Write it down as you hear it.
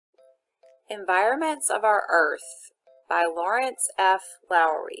Environments of Our Earth by Lawrence F.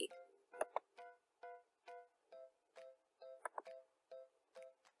 Lowery.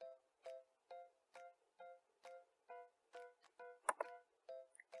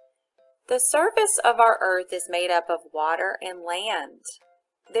 The surface of our earth is made up of water and land.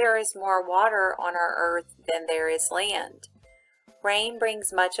 There is more water on our earth than there is land. Rain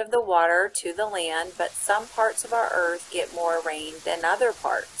brings much of the water to the land, but some parts of our earth get more rain than other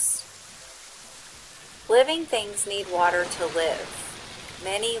parts. Living things need water to live.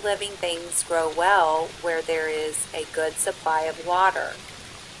 Many living things grow well where there is a good supply of water.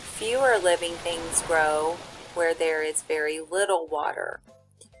 Fewer living things grow where there is very little water.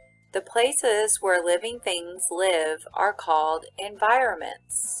 The places where living things live are called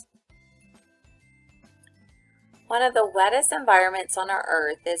environments. One of the wettest environments on our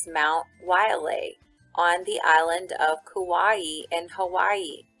earth is Mount Wailea on the island of Kauai in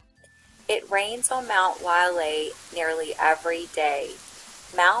Hawaii. It rains on Mount Wailea nearly every day.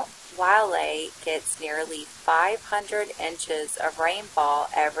 Mount Wailea gets nearly 500 inches of rainfall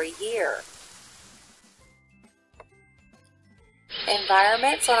every year.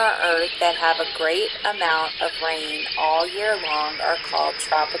 Environments on our earth that have a great amount of rain all year long are called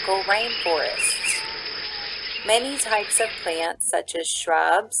tropical rainforests. Many types of plants such as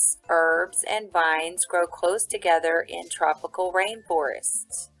shrubs, herbs, and vines grow close together in tropical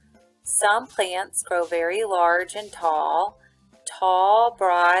rainforests. Some plants grow very large and tall. Tall,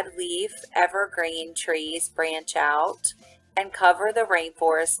 broad-leaf evergreen trees branch out and cover the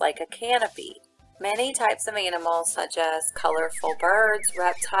rainforest like a canopy. Many types of animals such as colorful birds,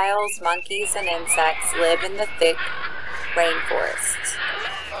 reptiles, monkeys, and insects live in the thick rainforest.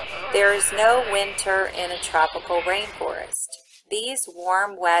 There is no winter in a tropical rainforest. These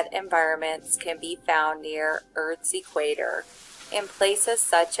warm, wet environments can be found near Earth's equator in places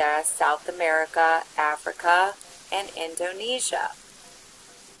such as South America, Africa, and Indonesia.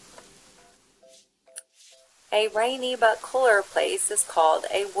 A rainy but cooler place is called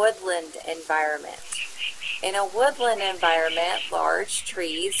a woodland environment. In a woodland environment, large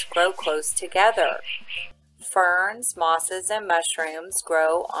trees grow close together. Ferns, mosses, and mushrooms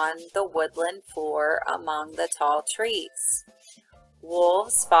grow on the woodland floor among the tall trees.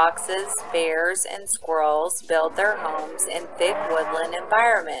 Wolves, foxes, bears, and squirrels build their homes in thick woodland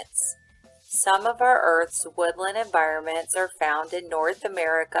environments. Some of our Earth's woodland environments are found in North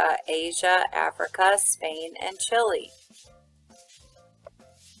America, Asia, Africa, Spain, and Chile.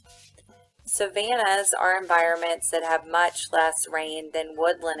 Savannas are environments that have much less rain than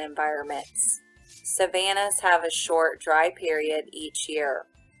woodland environments. Savannas have a short dry period each year.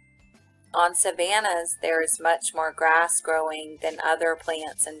 On savannas, there is much more grass growing than other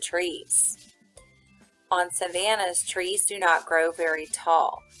plants and trees. On savannas, trees do not grow very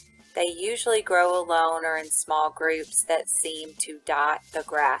tall. They usually grow alone or in small groups that seem to dot the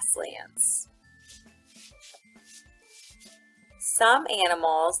grasslands. Some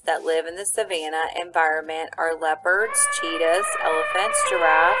animals that live in the savanna environment are leopards, cheetahs, elephants,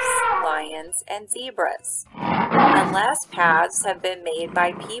 giraffes, lions, and zebras. Unless paths have been made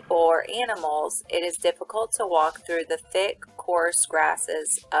by people or animals, it is difficult to walk through the thick, coarse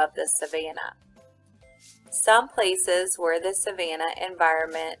grasses of the savanna. Some places where the savanna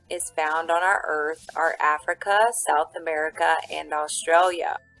environment is found on our earth are Africa, South America, and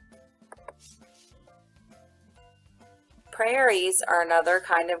Australia. Prairies are another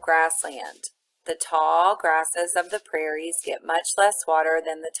kind of grassland. The tall grasses of the prairies get much less water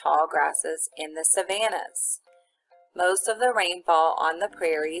than the tall grasses in the savannas. Most of the rainfall on the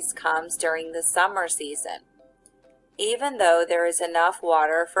prairies comes during the summer season. Even though there is enough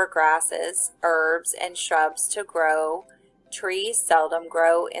water for grasses, herbs, and shrubs to grow, trees seldom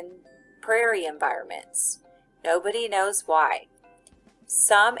grow in prairie environments. Nobody knows why.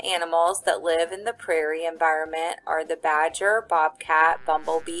 Some animals that live in the prairie environment are the badger, bobcat,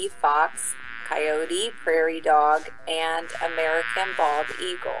 bumblebee, fox, coyote, prairie dog, and American bald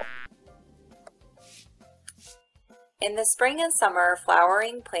eagle. In the spring and summer,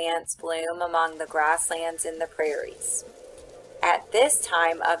 flowering plants bloom among the grasslands in the prairies. At this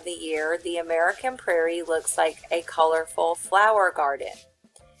time of the year, the American prairie looks like a colorful flower garden.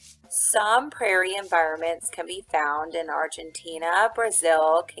 Some prairie environments can be found in Argentina,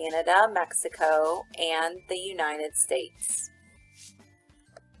 Brazil, Canada, Mexico, and the United States.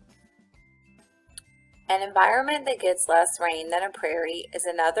 An environment that gets less rain than a prairie is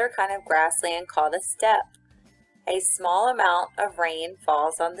another kind of grassland called a steppe. A small amount of rain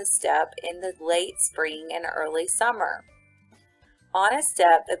falls on the steppe in the late spring and early summer. On a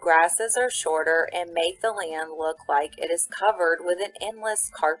steppe, the grasses are shorter and make the land look like it is covered with an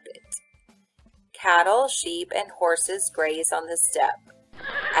endless carpet. Cattle, sheep, and horses graze on the steppe.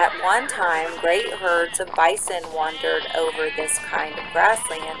 At one time, great herds of bison wandered over this kind of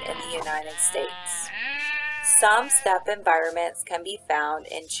grassland in the United States. Some steppe environments can be found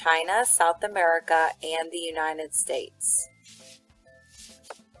in China, South America, and the United States.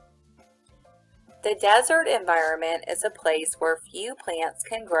 The desert environment is a place where few plants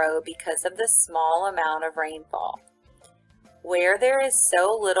can grow because of the small amount of rainfall. Where there is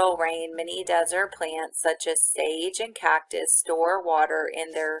so little rain, many desert plants such as sage and cactus store water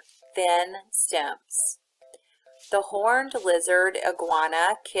in their thin stems. The horned lizard,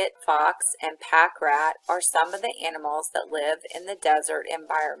 iguana, kit fox, and pack rat are some of the animals that live in the desert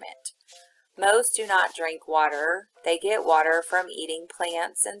environment. Most do not drink water. They get water from eating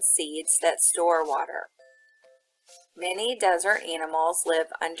plants and seeds that store water. Many desert animals live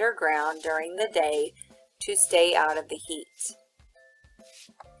underground during the day to stay out of the heat.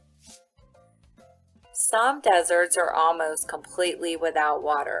 Some deserts are almost completely without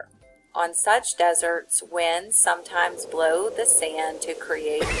water. On such deserts, winds sometimes blow the sand to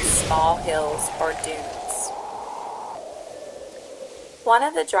create small hills or dunes. One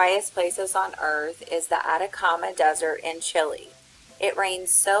of the driest places on Earth is the Atacama Desert in Chile. It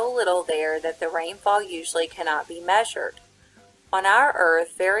rains so little there that the rainfall usually cannot be measured. On our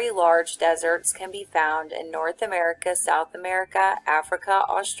Earth, very large deserts can be found in North America, South America, Africa,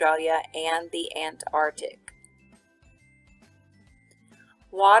 Australia, and the Antarctic.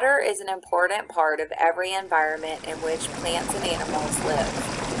 Water is an important part of every environment in which plants and animals live.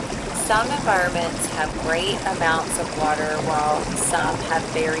 Some environments have great amounts of water while some have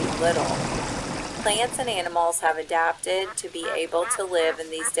very little. Plants and animals have adapted to be able to live in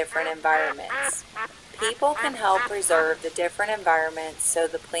these different environments. People can help preserve the different environments so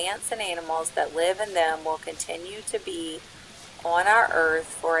the plants and animals that live in them will continue to be on our Earth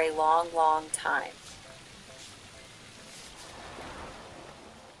for a long, long time.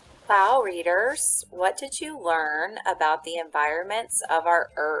 Wow, readers, what did you learn about the environments of our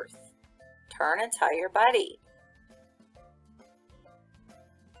Earth? Turn and tell your buddy.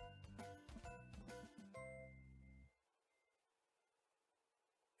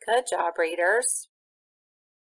 Good job, readers.